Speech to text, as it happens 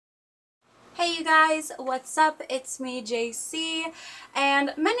you guys, what's up? It's me, JC,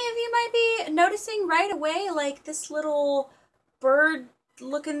 and many of you might be noticing right away like this little bird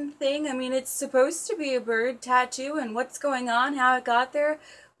looking thing. I mean, it's supposed to be a bird tattoo, and what's going on, how it got there.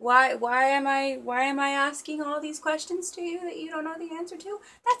 Why am I asking all these questions to you that you don't know the answer to?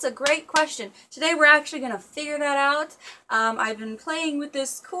 That's a great question. Today we're actually going to figure that out. I've been playing with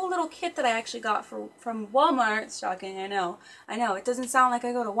this cool little kit that I actually got from Walmart. Shocking, I know. It doesn't sound like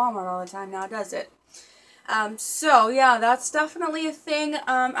I go to Walmart all the time now, does it? So yeah, that's definitely a thing.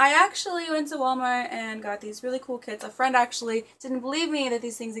 I actually went to Walmart and got these really cool kits. A friend actually didn't believe me that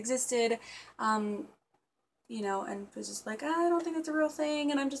these things existed. You know, and was just like, I don't think it's a real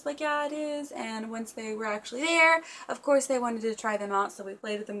thing, and I'm just like, yeah, it is. And once they were actually there, of course they wanted to try them out, so we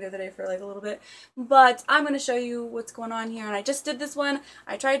played with them the other day for like a little bit. But I'm going to show you what's going on here, and I just did this one.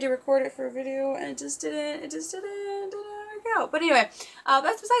 I tried to record it for a video, and it just didn't work out. But anyway,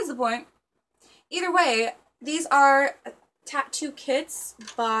 that's besides the point. Either way, these are tattoo kits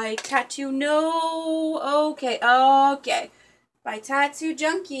by by Tattoo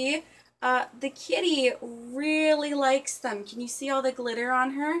Junkie. The kitty really likes them. Can you see all the glitter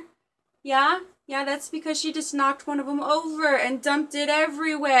on her? Yeah? Yeah, that's because she just knocked one of them over and dumped it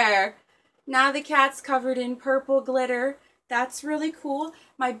everywhere. Now the cat's covered in purple glitter. That's really cool.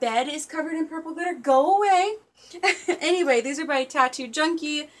 My bed is covered in purple glitter. Go away. Anyway, these are by Tattoo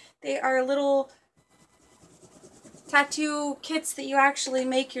Junkie. They are little tattoo kits that you actually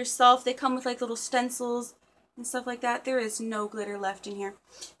make yourself. They come with like little stencils and stuff like that. There is no glitter left in here.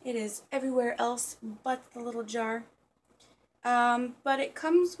 It is everywhere else but the little jar. But it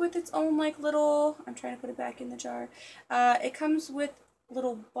comes with its own like little, I'm trying to put it back in the jar. It comes with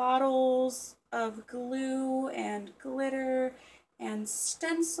little bottles of glue and glitter and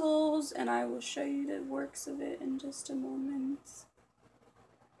stencils, and I will show you the works of it in just a moment.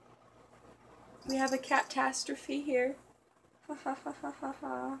 We have a catastrophe here. Ha ha ha ha ha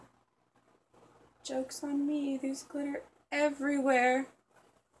ha. Joke's on me, there's glitter everywhere.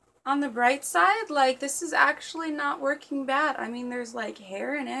 On the bright side, like, this is actually not working bad. I mean, there's like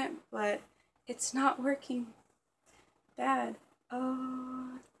hair in it, but it's not working bad.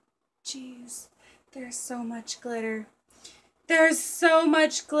 Oh, jeez. There's so much glitter. There's so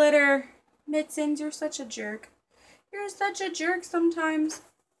much glitter. Mitsins, you're such a jerk. You're such a jerk sometimes.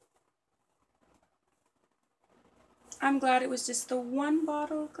 I'm glad it was just the one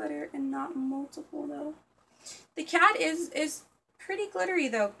bottle of glitter and not multiple, though. The cat is pretty glittery,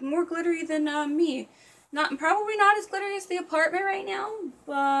 though. More glittery than me. Probably not as glittery as the apartment right now,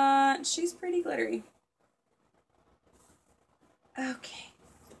 but she's pretty glittery. Okay.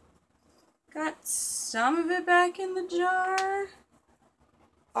 Got some of it back in the jar.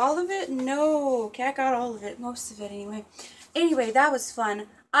 All of it? No. Cat got all of it. Most of it, anyway. Anyway, that was fun.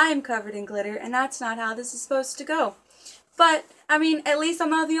 I'm covered in glitter, and that's not how this is supposed to go. But, I mean, at least I'm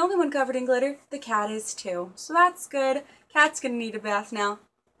not the only one covered in glitter. The cat is too. So that's good. Cat's gonna need a bath now.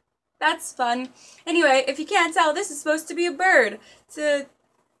 That's fun. Anyway, if you can't tell, this is supposed to be a bird. To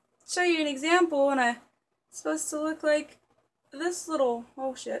show you an example, and it's supposed to look like this little,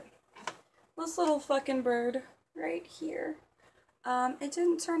 oh shit, this little fucking bird right here. It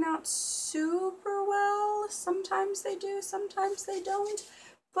didn't turn out super well. Sometimes they do, sometimes they don't.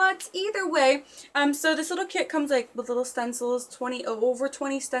 But either way, so this little kit comes like with little stencils, over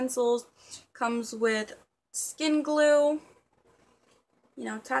 20 stencils, comes with skin glue, you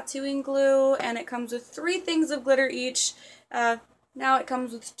know, tattooing glue, and it comes with 3 things of glitter each. Now it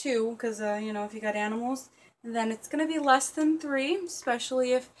comes with 2, because, you know, if you got animals, then it's going to be less than 3,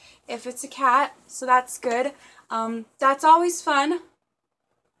 especially if it's a cat, so that's good. That's always fun.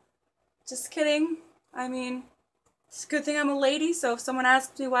 Just kidding. I mean, it's a good thing I'm a lady, so if someone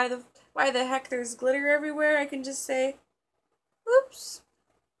asks me why the heck there's glitter everywhere, I can just say, oops,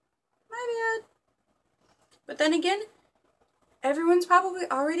 my bad. But then again, everyone's probably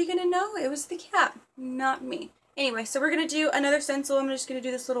already gonna know it was the cat, not me. Anyway, so we're gonna do another stencil. I'm just gonna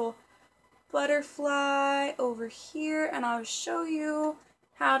do this little butterfly over here, and I'll show you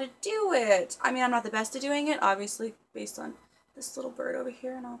how to do it. I mean, I'm not the best at doing it, obviously, based on this little bird over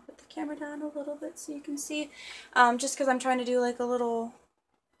here, and I'll put the camera down a little bit so you can see, just because I'm trying to do like a little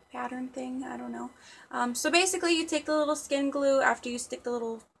pattern thing, I don't know. So basically you take the little skin glue after you stick the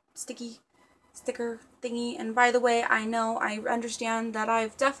little sticker thingy, and by the way, I understand that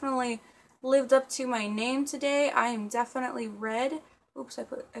I've definitely lived up to my name today. I am definitely red. Oops, I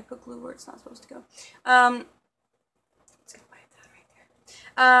put glue where it's not supposed to go.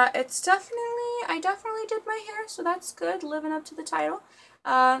 It's definitely, I definitely did my hair, so that's good, living up to the title.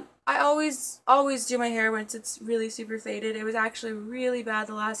 I always do my hair once it's really super faded. It was actually really bad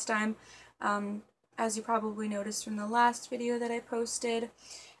the last time. as you probably noticed from the last video that I posted.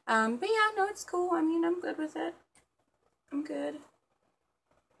 But yeah, no, it's cool. I mean, I'm good with it. I'm good.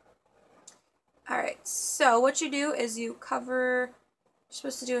 Alright, so what you do is you cover, you're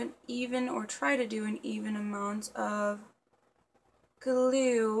supposed to do an even, or try to do an even amount of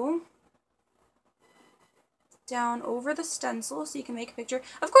glue down over the stencil so you can make a picture.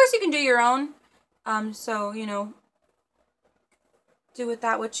 Of course you can do your own, so, you know, do with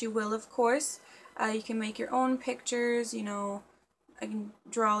that what you will, of course. You can make your own pictures, you know, I can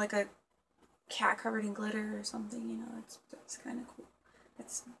draw like a cat covered in glitter or something, you know, that's kind of cool.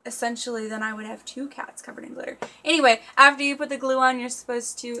 It's essentially, then I would have 2 cats covered in glitter. Anyway, after you put the glue on, you're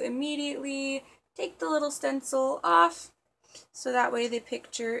supposed to immediately take the little stencil off, so that way the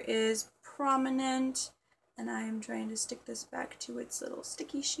picture is prominent. And I am trying to stick this back to its little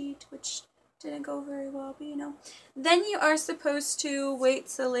sticky sheet, which didn't go very well, but you know. Then you are supposed to wait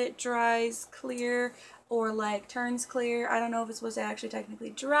till it dries clear, or like turns clear. I don't know if it's supposed to actually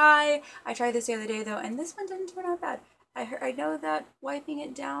technically dry. I tried this the other day though, and this one didn't turn out bad. I know that wiping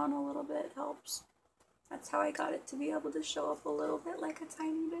it down a little bit helps. That's how I got it to be able to show up a little bit, like a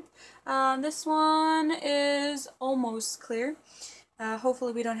tiny bit. This one is almost clear.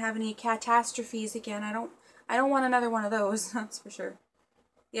 Hopefully we don't have any catastrophes again. I don't want another one of those, that's for sure.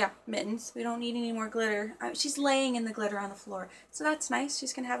 Yeah, Mittens. We don't need any more glitter. She's laying in the glitter on the floor, so that's nice.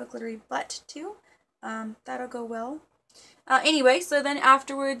 She's gonna have a glittery butt too. That'll go well. Anyway, so then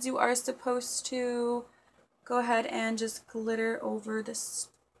afterwards you are supposed to go ahead and just glitter over this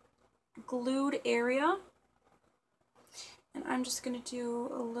glued area. And I'm just going to do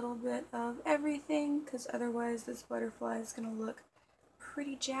a little bit of everything, because otherwise this butterfly is going to look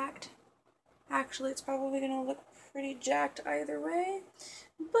pretty jacked. Actually, it's probably going to look pretty jacked either way.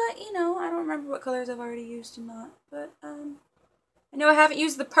 But, you know, I don't remember what colors I've already used and not. But, I know I haven't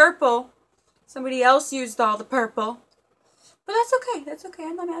used the purple. Somebody else used all the purple. But that's okay. That's okay.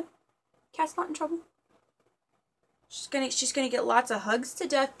 I'm not mad. Cat's not in trouble. She's gonna get lots of hugs to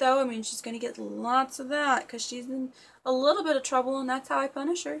death, though. I mean, she's gonna get lots of that, because she's in a little bit of trouble, and that's how I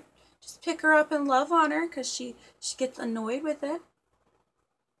punish her. Just pick her up and love on her, because she gets annoyed with it.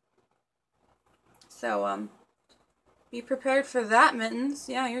 So, be prepared for that, Mittens.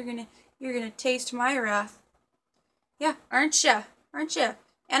 Yeah, you're gonna taste my wrath. Yeah, aren't ya? Aren't ya?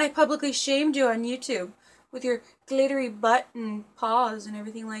 And I publicly shamed you on YouTube with your glittery butt and paws and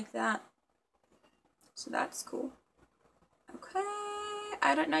everything like that. So that's cool. Okay,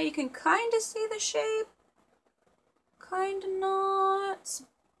 I don't know, you can kind of see the shape, kind of not.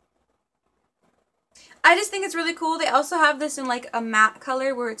 I just think it's really cool. They also have this in like a matte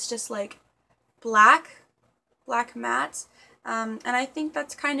color where it's just like black matte. And I think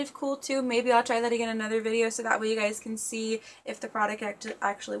that's kind of cool too. Maybe I'll try that again in another video, so that way you guys can see if the product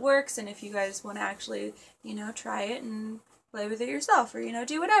actually works, and if you guys want to actually, you know, try it and play with it yourself, or, you know,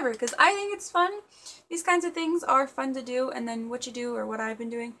 do whatever, because I think it's fun. These kinds of things are fun to do. And then what you do, or what I've been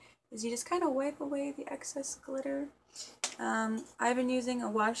doing, is you just kind of wipe away the excess glitter. I've been using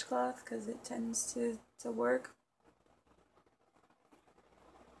a washcloth because it tends to work.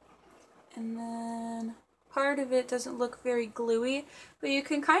 And then part of it doesn't look very gluey, but you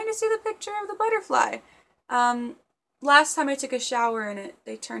can kind of see the picture of the butterfly. Last time I took a shower in it,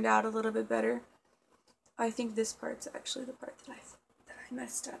 they turned out a little bit better. I think this part's actually the part that I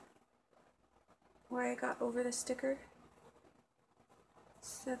messed up, where I got over the sticker.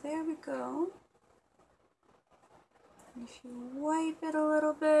 So there we go. And if you wipe it a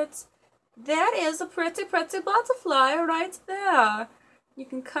little bit, that is a pretty butterfly right there. You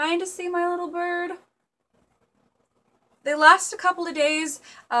can kind of see my little bird. They last a couple of days.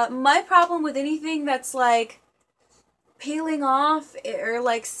 My problem with anything that's like peeling off or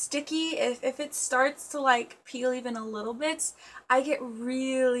like sticky, if it starts to like peel even a little bit, I get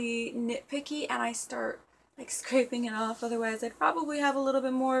really nitpicky and I start like scraping it off. Otherwise I'd probably have a little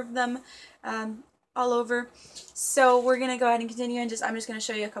bit more of them all over. So we're gonna go ahead and continue, and I'm just gonna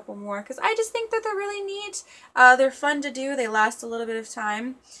show you a couple more, because I just think that they're really neat. They're fun to do. They last a little bit of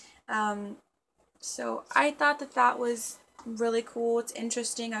time. So I thought that was really cool. It's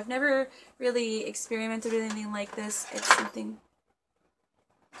interesting. I've never really experimented with anything like this. It's something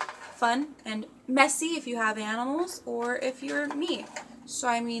fun and messy if you have animals, or if you're me. So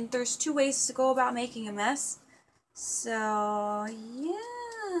I mean, there's 2 ways to go about making a mess. So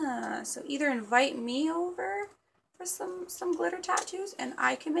yeah, so either invite me over for some glitter tattoos and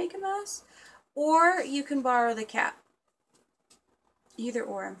I can make a mess, or you can borrow the cat. Either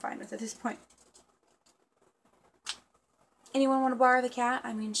or, I'm fine with at this point. Anyone want to borrow the cat?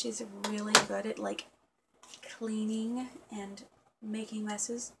 I mean, she's really good at like cleaning and making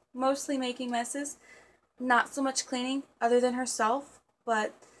messes. mostly making messes. Not so much cleaning other than herself,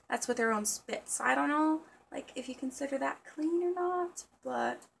 but that's with her own spit. So I don't know, like, if you consider that clean or not,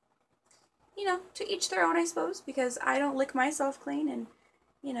 but, you know, to each their own, I suppose, because I don't lick myself clean, and,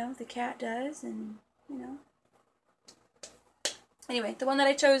 you know, the cat does, and, you know. Anyway, the one that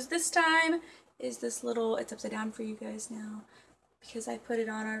I chose this time is this little, it's upside down for you guys now, because I put it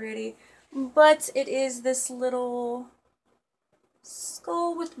on already, but it is this little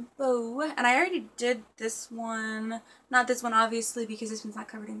skull with bow, and I already did this one, not this one obviously because this one's not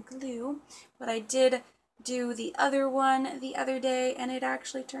covered in glue, but I did do the other one the other day, and it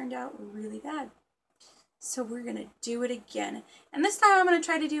actually turned out really bad. So we're gonna do it again, and this time I'm gonna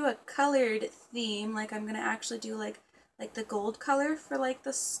try to do a colored theme. Like, I'm gonna actually do like the gold color for like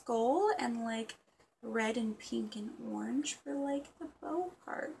the skull, and like red and pink and orange for like the bow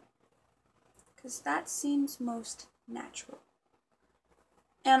part, because that seems most natural.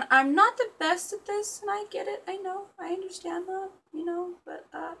 And I'm not the best at this, and I get it, I know, I understand that, you know, but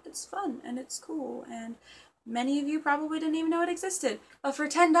it's fun, and it's cool, and many of you probably didn't even know it existed. But for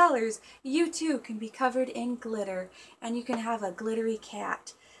 $10, you too can be covered in glitter, and you can have a glittery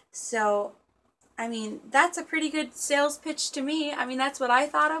cat. So, I mean, that's a pretty good sales pitch to me. I mean, that's what I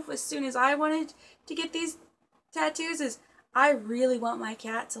thought of as soon as I wanted to get these tattoos, is I really want my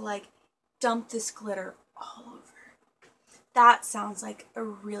cat to, like, dump this glitter all over. That sounds like a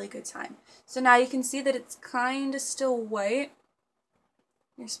really good time. So now you can see that it's kind of still white.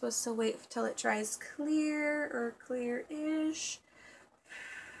 You're supposed to wait till it dries clear or clear-ish.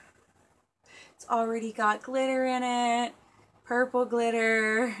 It's already got glitter in it. Purple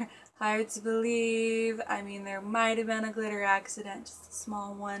glitter. Hard to believe. I mean, there might have been a glitter accident, just a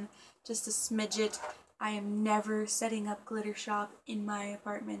small one, just a smidget. I am never setting up glitter shop in my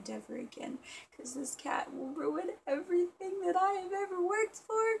apartment ever again, because this cat will ruin everything that I have ever worked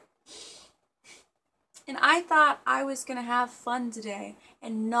for. And I thought I was going to have fun today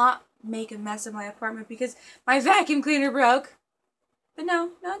and not make a mess of my apartment because my vacuum cleaner broke. But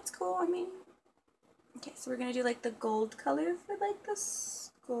no, it's cool. I mean, okay, so we're going to do like the gold color for like the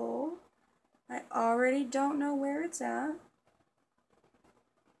skull. I already don't know where it's at.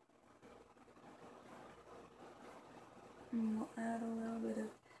 And we'll add a little bit of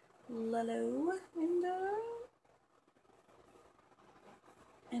yellow in there.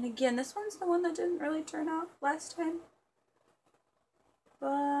 And again, this one's the one that didn't really turn out last time.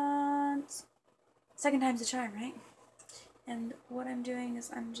 But second time's a charm, right? And what I'm doing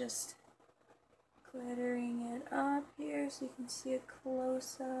is I'm just glittering it up here so you can see a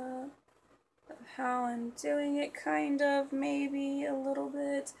close-up of how I'm doing it, kind of, maybe a little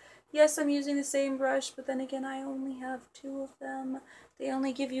bit. Yes, I'm using the same brush, but then again, I only have 2 of them. They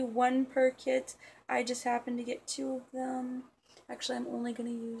only give you 1 per kit. I just happen to get 2 of them. Actually, I'm only going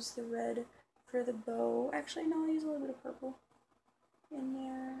to use the red for the bow. Actually, no, I'll use a little bit of purple in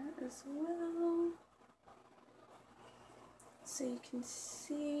there as well. So you can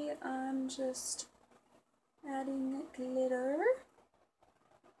see I'm just adding glitter.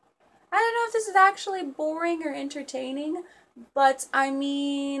 I don't know if this is actually boring or entertaining, but I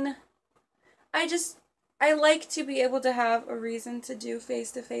mean, I like to be able to have a reason to do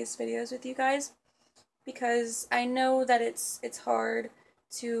face-to-face videos with you guys, because I know that it's hard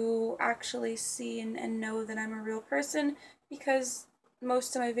to actually see and know that I'm a real person, because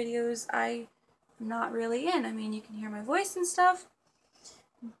most of my videos I'm not really in. I mean, you can hear my voice and stuff,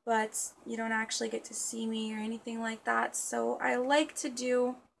 but you don't actually get to see me or anything like that. So I like to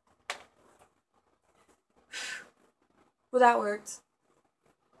do... Well, that worked.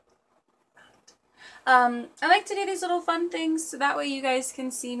 I like to do these little fun things so that way you guys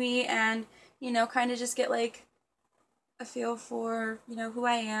can see me and, you know, kind of just get like a feel for, you know, who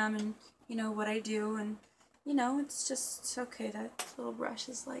I am and, you know, what I do, and, you know, it's just okay. That little brush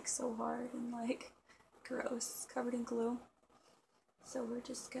is like so hard and like gross, covered in glue. So we're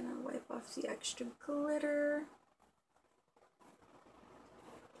just gonna wipe off the extra glitter.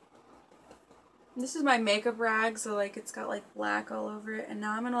 This is my makeup rag, so like it's got like black all over it, and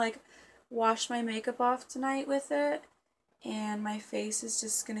now I'm gonna like wash my makeup off tonight with it, and my face is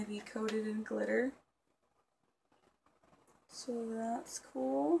just gonna be coated in glitter. So that's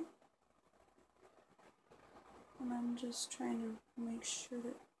cool. And I'm just trying to make sure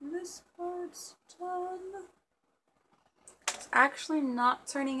that this part's done. It's actually not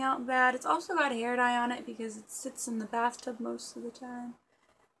turning out bad. It's also got hair dye on it because it sits in the bathtub most of the time.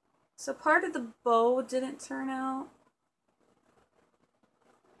 So part of the bow didn't turn out.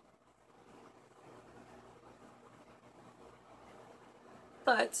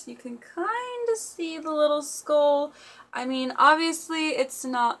 but you can kind of see the little skull. I mean, obviously it's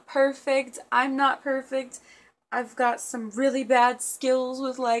not perfect. I'm not perfect. I've got some really bad skills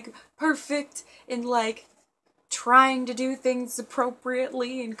with like perfect and like trying to do things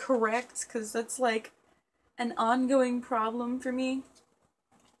appropriately and correct, because that's like an ongoing problem for me.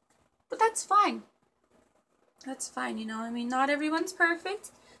 But that's fine. That's fine, you know. I mean, not everyone's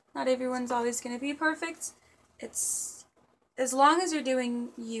perfect. Not everyone's always going to be perfect. It's as long as you're doing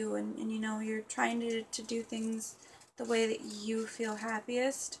you and you know, you're trying to do things the way that you feel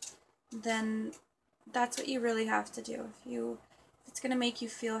happiest, then that's what you really have to do. If it's going to make you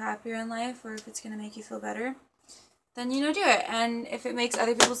feel happier in life, or if it's going to make you feel better, then, you know, do it. And if it makes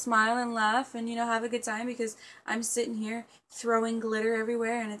other people smile and laugh and, you know, have a good time, because I'm sitting here throwing glitter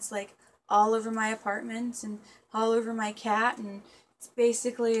everywhere and it's like all over my apartment and all over my cat, and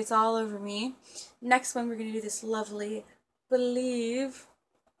it's all over me. Next one, we're going to do this lovely Believe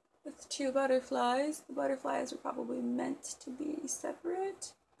with 2 butterflies. The butterflies are probably meant to be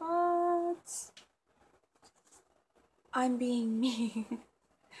separate, but I'm being me.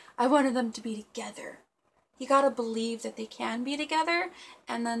 I wanted them to be together. You gotta believe that they can be together,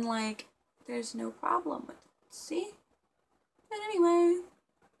 and then, like, there's no problem with it. See? But anyway,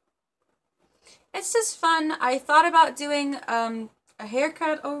 it's just fun. I thought about doing a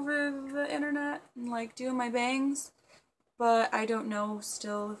haircut over the internet and, like, doing my bangs, but I don't know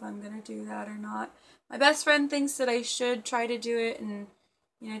still if I'm gonna do that or not. My best friend thinks that I should try to do it and,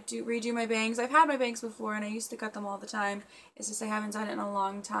 you know, redo my bangs. I've had my bangs before and I used to cut them all the time. It's just I haven't done it in a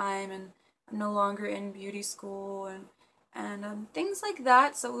long time, and I'm no longer in beauty school and things like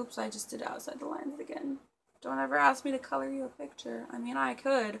that. So oops, I just did outside the lines again. Don't ever ask me to color you a picture. I mean, I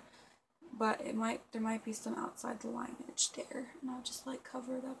could, but there might be some outside the line edge there, and I'll just like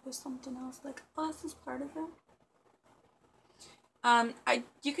cover it up with something else, like, oh, this is part of it.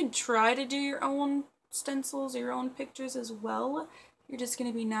 You can try to do your own stencils or your own pictures as well. You're just going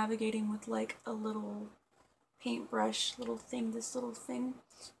to be navigating with like a little paintbrush, this little thing,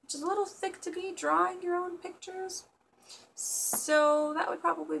 which is a little thick to be drawing your own pictures. So that would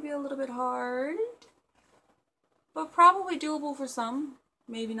probably be a little bit hard, but probably doable for some.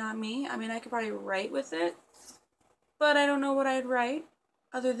 Maybe not me. I mean, I could probably write with it, but I don't know what I'd write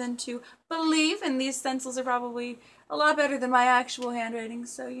other than to believe, and these stencils are probably a lot better than my actual handwriting,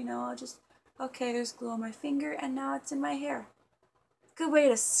 so, you know, I'll just, okay, there's glue on my finger, and now it's in my hair. Good way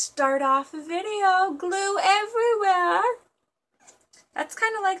to start off a video. Glue everywhere. That's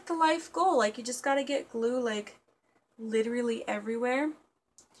kind of like the life goal. Like, you just gotta get glue, like, literally everywhere.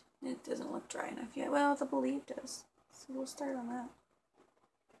 It doesn't look dry enough yet. Well, the Believe does. So we'll start on that.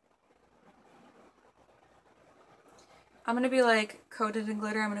 I'm gonna be like coated in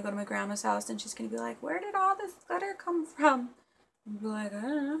glitter. I'm gonna go to my grandma's house and she's gonna be like, where did all this glitter come from? I'm gonna be like, I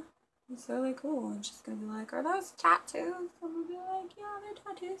don't know. It's really cool. And she's gonna be like, are those tattoos? I'm gonna be like, yeah, they're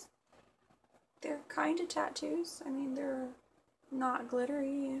tattoos. They're kind of tattoos. I mean, they're not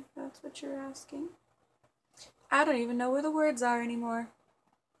glittery, if that's what you're asking. I don't even know where the words are anymore.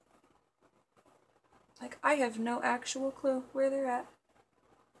 Like, I have no actual clue where they're at.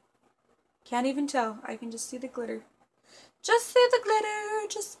 Can't even tell. I can just see the glitter. Just see the glitter,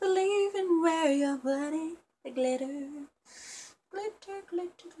 just believe in where you're putting the glitter. Glitter,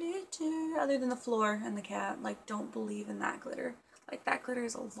 glitter, glitter. Other than the floor and the cat, like, don't believe in that glitter. Like, that glitter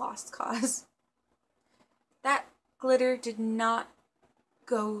is a lost cause. That glitter did not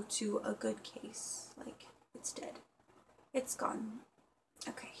go to a good case. Like, it's dead. It's gone.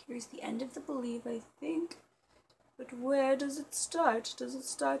 Okay, here's the end of the Believe, I think. But where does it start? Does it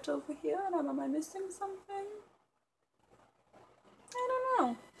start over here? Am I missing something? I don't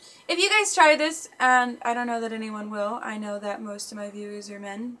know. If you guys try this, and I don't know that anyone will, I know that most of my viewers are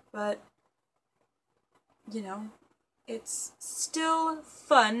men, but, you know, it's still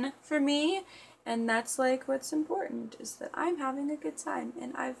fun for me, and that's like what's important, is that I'm having a good time,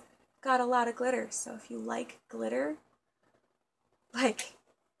 and I've got a lot of glitter, so if you like glitter, like,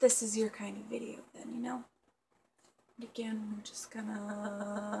 this is your kind of video then, you know? And again, we're just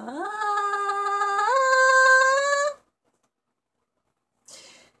gonna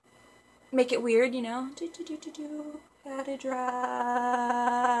make it weird, you know? Let it dry.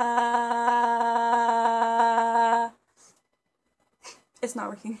 It's not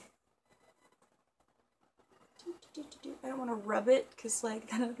working. I don't want to rub it, because, like,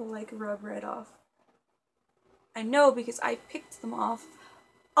 then it'll, like, rub right off. I know, because I picked them off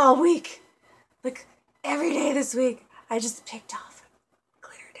all week. Like, every day this week, I just picked off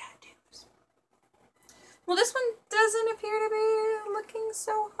glitter tattoos. Well, this one doesn't appear to be looking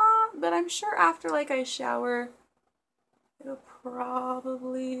so hot, but I'm sure after, like, I shower, It'll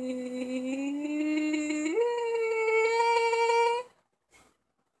probably...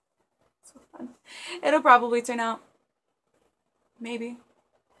 So fun. It'll probably turn out. Maybe.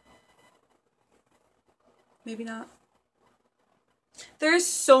 Maybe not. There's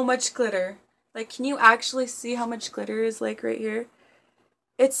so much glitter. Like, can you actually see how much glitter is, like, right here?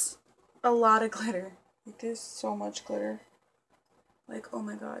 It's a lot of glitter. Like, there's so much glitter. Like, oh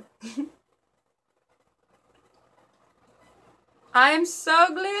my god. I'm so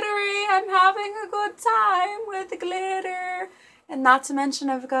glittery. I'm having a good time with the glitter. And not to mention,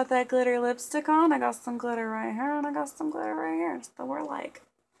 I've got that glitter lipstick on. I got some glitter right here, and I got some glitter right here. So we're like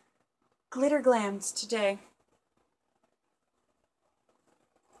glitter glams today.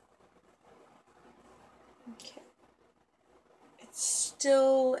 Okay. It's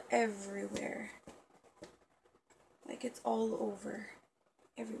still everywhere. Like, it's all over.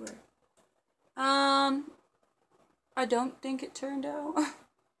 Everywhere. I don't think it turned out.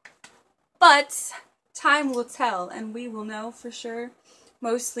 But time will tell, and we will know for sure.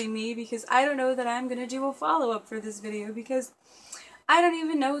 Mostly me, because I don't know that I'm gonna do a follow-up for this video, because I don't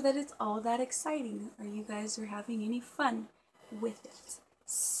even know that it's all that exciting, or you guys are having any fun with it.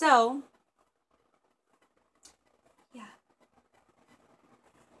 So, yeah.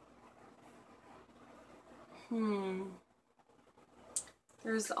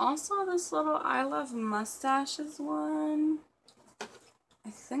 There's also this little I Love Mustaches one.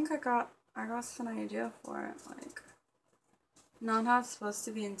 I think I got some idea for it, like, not how it's supposed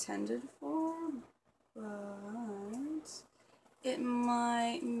to be intended for, but it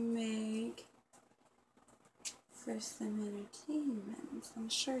might make for some entertainment. I'm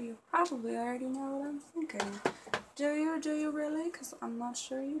sure you probably already know what I'm thinking. Do you really? Because I'm not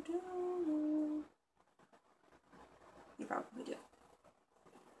sure you do. You probably do.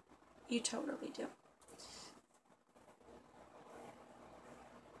 You totally do.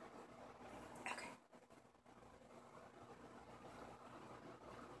 Okay.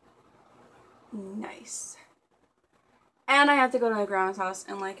 Nice. And I have to go to my grandma's house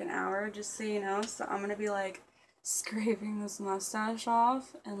in like an hour, just so you know, so I'm gonna be like scraping this mustache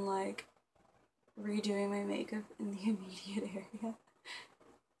off and like redoing my makeup in the immediate area.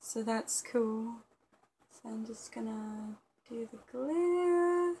 So that's cool. So I'm just gonna do the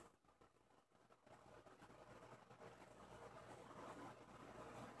glitter.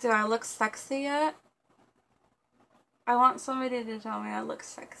 Do I look sexy yet? I want somebody to tell me I look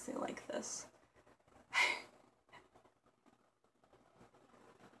sexy like this.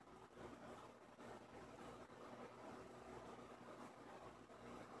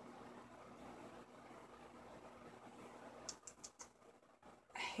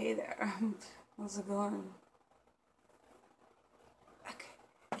 Hey there. How's it going? Okay.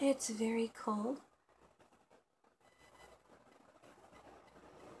 It's very cold.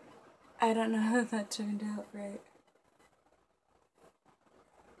 I don't know how that turned out right.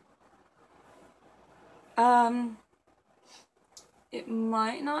 It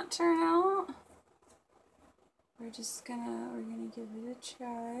might not turn out. We're gonna give it a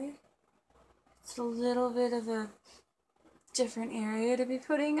try. It's a little bit of a different area to be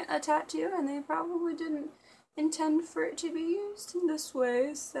putting a tattoo, and they probably didn't intend for it to be used in this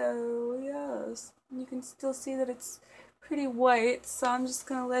way, so yes. You can still see that it's pretty white, so I'm just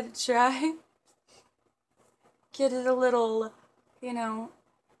gonna let it dry. Get it a little, you know,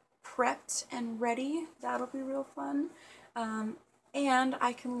 prepped and ready. That'll be real fun. And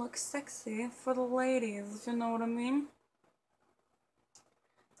I can look sexy for the ladies, if you know what I mean.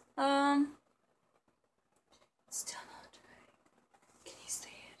 Still not dry. Can you see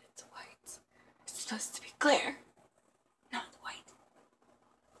it? It's white. It's supposed to be clear, not white.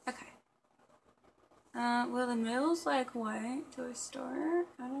 Okay. Well, the middle's like white. Do I start?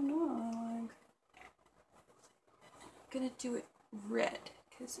 I don't know. Like, I'm gonna do it red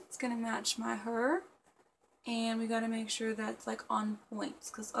because it's gonna match my hair. And we gotta make sure that's like on point,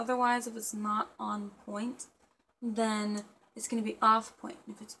 because otherwise if it's not on point, then it's gonna be off point.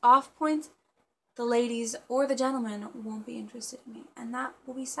 If it's off point, the ladies or the gentlemen won't be interested in me, and that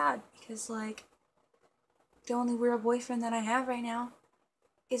will be sad, because like the only real boyfriend that I have right now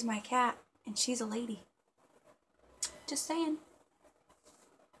is my cat, and she's a lady. Just saying.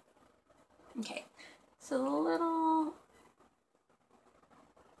 Okay, so the little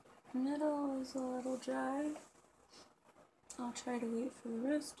middle is a little dry. I'll try to wait for the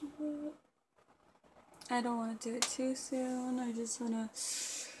rest of it. I don't want to do it too soon. I just want to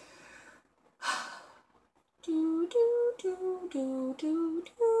do.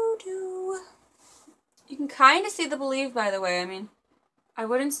 You can kind of see the Believe, by the way. I mean, I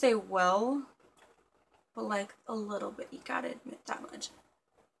wouldn't say well, but like a little bit, you gotta admit that much.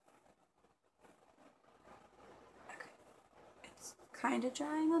 Okay, it's kind of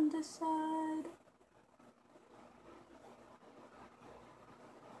drying on this side.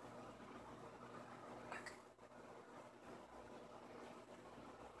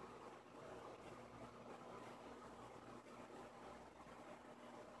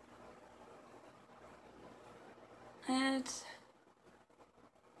 And it's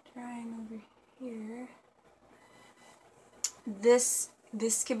drying over here. This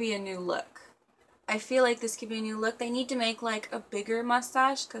could be a new look. I feel like this could be a new look. They need to make like a bigger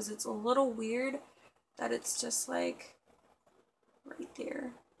mustache because it's a little weird that it's just like right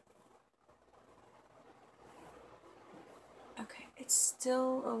there. Okay, it's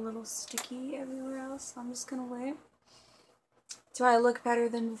still a little sticky everywhere else, so I'm just gonna wait. Do I look better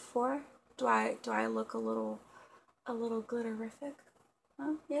than before? Do I look a little glitterific?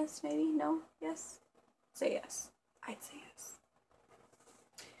 Huh? Yes, maybe, no, yes? Say yes. I'd say yes.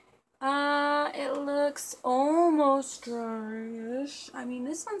 It looks almost dryish. I mean,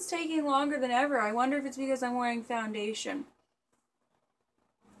 this one's taking longer than ever. I wonder if it's because I'm wearing foundation.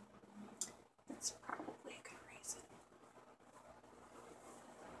 That's probably a good reason.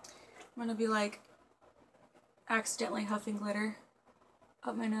 I'm gonna be like accidentally huffing glitter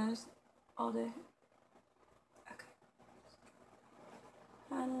up my nose all day. Okay.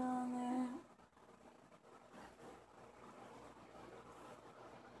 Add it on there.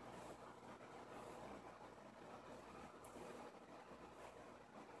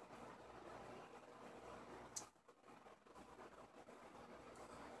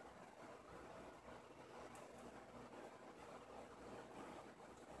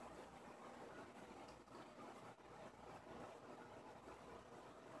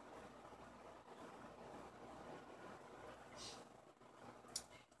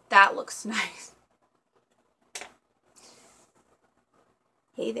 That looks nice.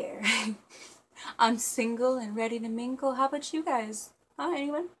 Hey there. I'm single and ready to mingle. How about you guys? Huh?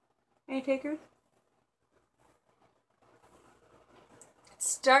 Anyone? Any takers? It's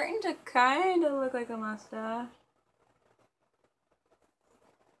starting to kind of look like a mustache.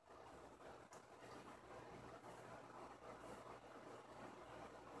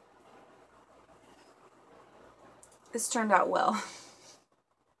 This turned out well.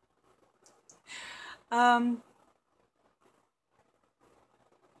 I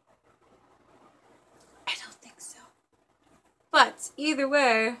don't think so. But either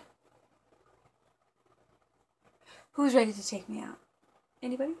way, who's ready to take me out?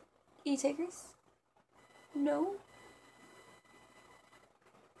 Anybody? Any takers? No?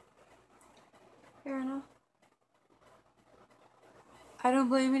 Fair enough. I don't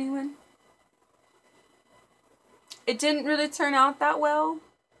blame anyone. It didn't really turn out that well,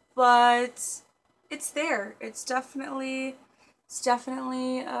 but it's there. It's definitely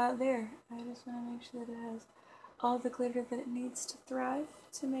there. I just want to make sure that it has all the glitter that it needs to thrive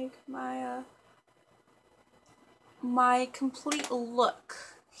to make my my complete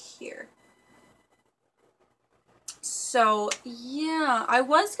look here. So yeah, I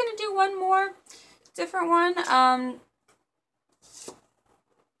was gonna do one more different one.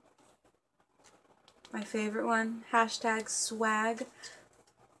 My favorite one, #swag.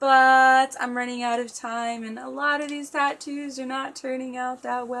 But I'm running out of time, and a lot of these tattoos are not turning out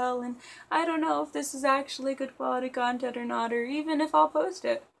that well, and I don't know if this is actually good quality content or not, or even if I'll post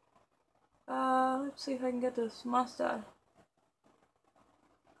it. Let's see if I can get this mustache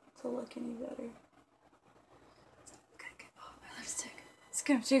to look any better. Gotta get off my lipstick. It's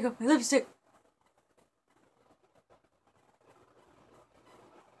gonna take off my lipstick.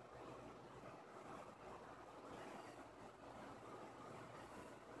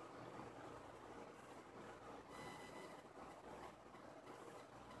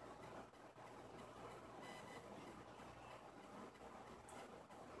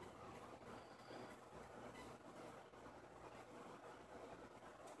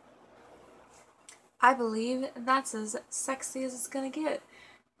 I believe that's as sexy as it's gonna get.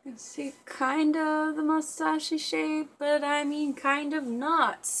 You can see kind of the mustachey shape, but I mean kind of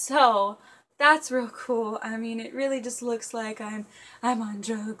not. So that's real cool. I mean, it really just looks like I'm on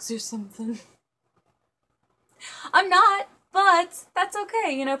drugs or something. I'm not, but that's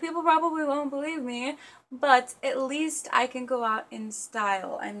okay. You know, people probably won't believe me, but at least I can go out in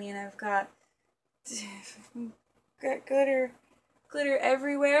style. I mean, I've got glitter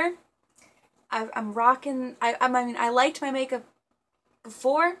everywhere. I'm rocking. I mean, I liked my makeup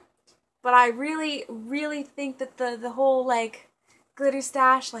before, but I really think that the whole like glitter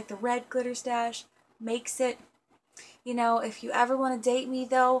stash, like the red glitter stash, makes it. You know, if you ever want to date me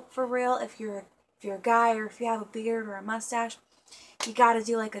though, for real, if you're if you're a guy or if you have a beard or a mustache, you gotta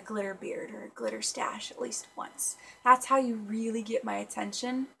do like a glitter beard or a glitter stash at least once. That's how you really get my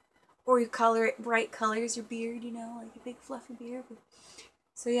attention. Or you color it bright colors, your beard, you know, like a big fluffy beard.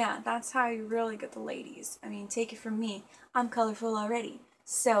 So yeah, that's how you really get the ladies. I mean, take it from me. I'm colorful already.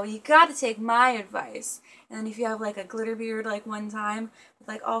 So you gotta take my advice. And then if you have like a glitter beard like one time with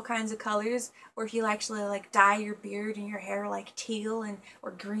like all kinds of colors, or if you actually like dye your beard and your hair like teal and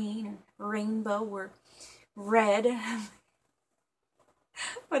or green or rainbow or red,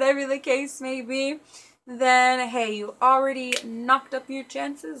 whatever the case may be, then hey, you already knocked up your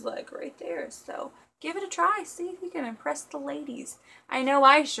chances like right there. So give it a try. See if you can impress the ladies. I know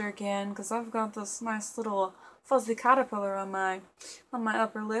I sure can, because I've got this nice little fuzzy caterpillar on my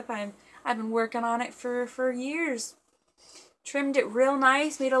upper lip. I've been working on it for years. Trimmed it real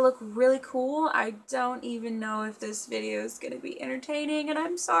nice, made it look really cool. I don't even know if this video is going to be entertaining, and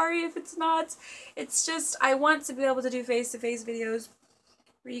I'm sorry if it's not. It's just, I want to be able to do face-to-face videos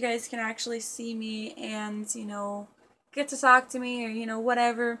where you guys can actually see me and, you know, get to talk to me or, you know,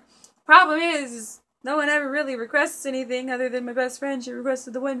 whatever. Problem is no one ever really requests anything other than my best friend. She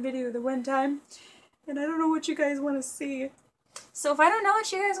requested the one video the one time, and I don't know what you guys want to see. So if I don't know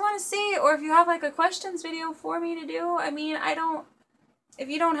what you guys want to see, or if you have like a questions video for me to do, I mean, if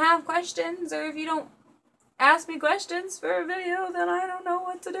you don't have questions, or if you don't ask me questions for a video, then I don't know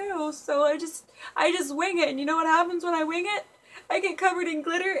what to do. So I just wing it, and you know what happens when I wing it? I get covered in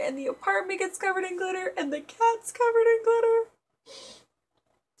glitter, and the apartment gets covered in glitter, and the cat's covered in glitter.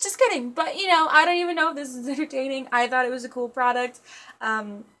 Just kidding, but you know, I don't even know if this is entertaining. I thought it was a cool product.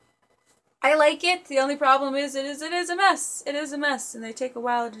 I like it. The only problem is it is a mess. It is a mess, and they take a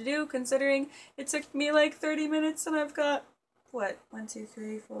while to do, considering it took me like 30 minutes, and I've got, what, 1, 2,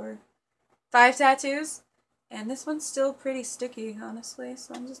 3, 4, 5 tattoos, and this one's still pretty sticky, honestly,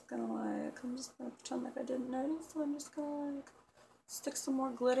 so I'm just gonna pretend like I didn't notice, so I'm just gonna like stick some more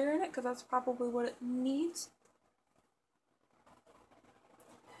glitter in it, because that's probably what it needs.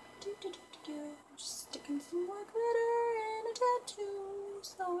 Just sticking some more glitter in a tattoo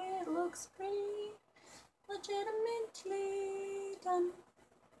so it looks pretty, legitimately done.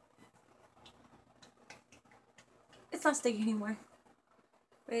 It's not sticky anymore.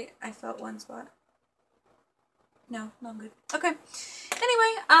 Wait, I felt one spot. No, not good. Okay.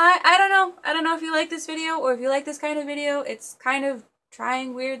 Anyway, I don't know. I don't know if you like this video or if you like this kind of video. It's kind of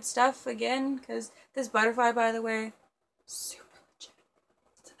trying weird stuff again, because this butterfly, by the way, super legit.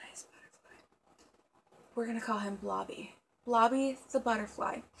 It's a nice butterfly. We're gonna call him Blobby. Blobby the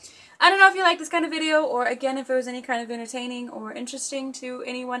butterfly. I don't know if you like this kind of video, or again, if it was any kind of entertaining or interesting to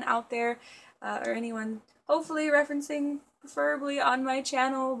anyone out there, or anyone hopefully referencing preferably on my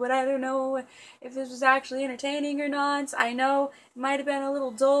channel, but I don't know if this was actually entertaining or not. I know it might have been a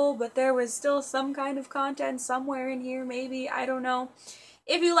little dull, but there was still some kind of content somewhere in here, maybe, I don't know.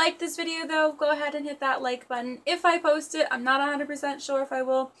 If you like this video though, go ahead and hit that like button. If I post it, I'm not 100% sure if I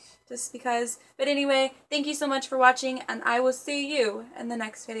will, just because. But anyway, thank you so much for watching, and I will see you in the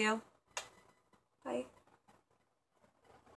next video.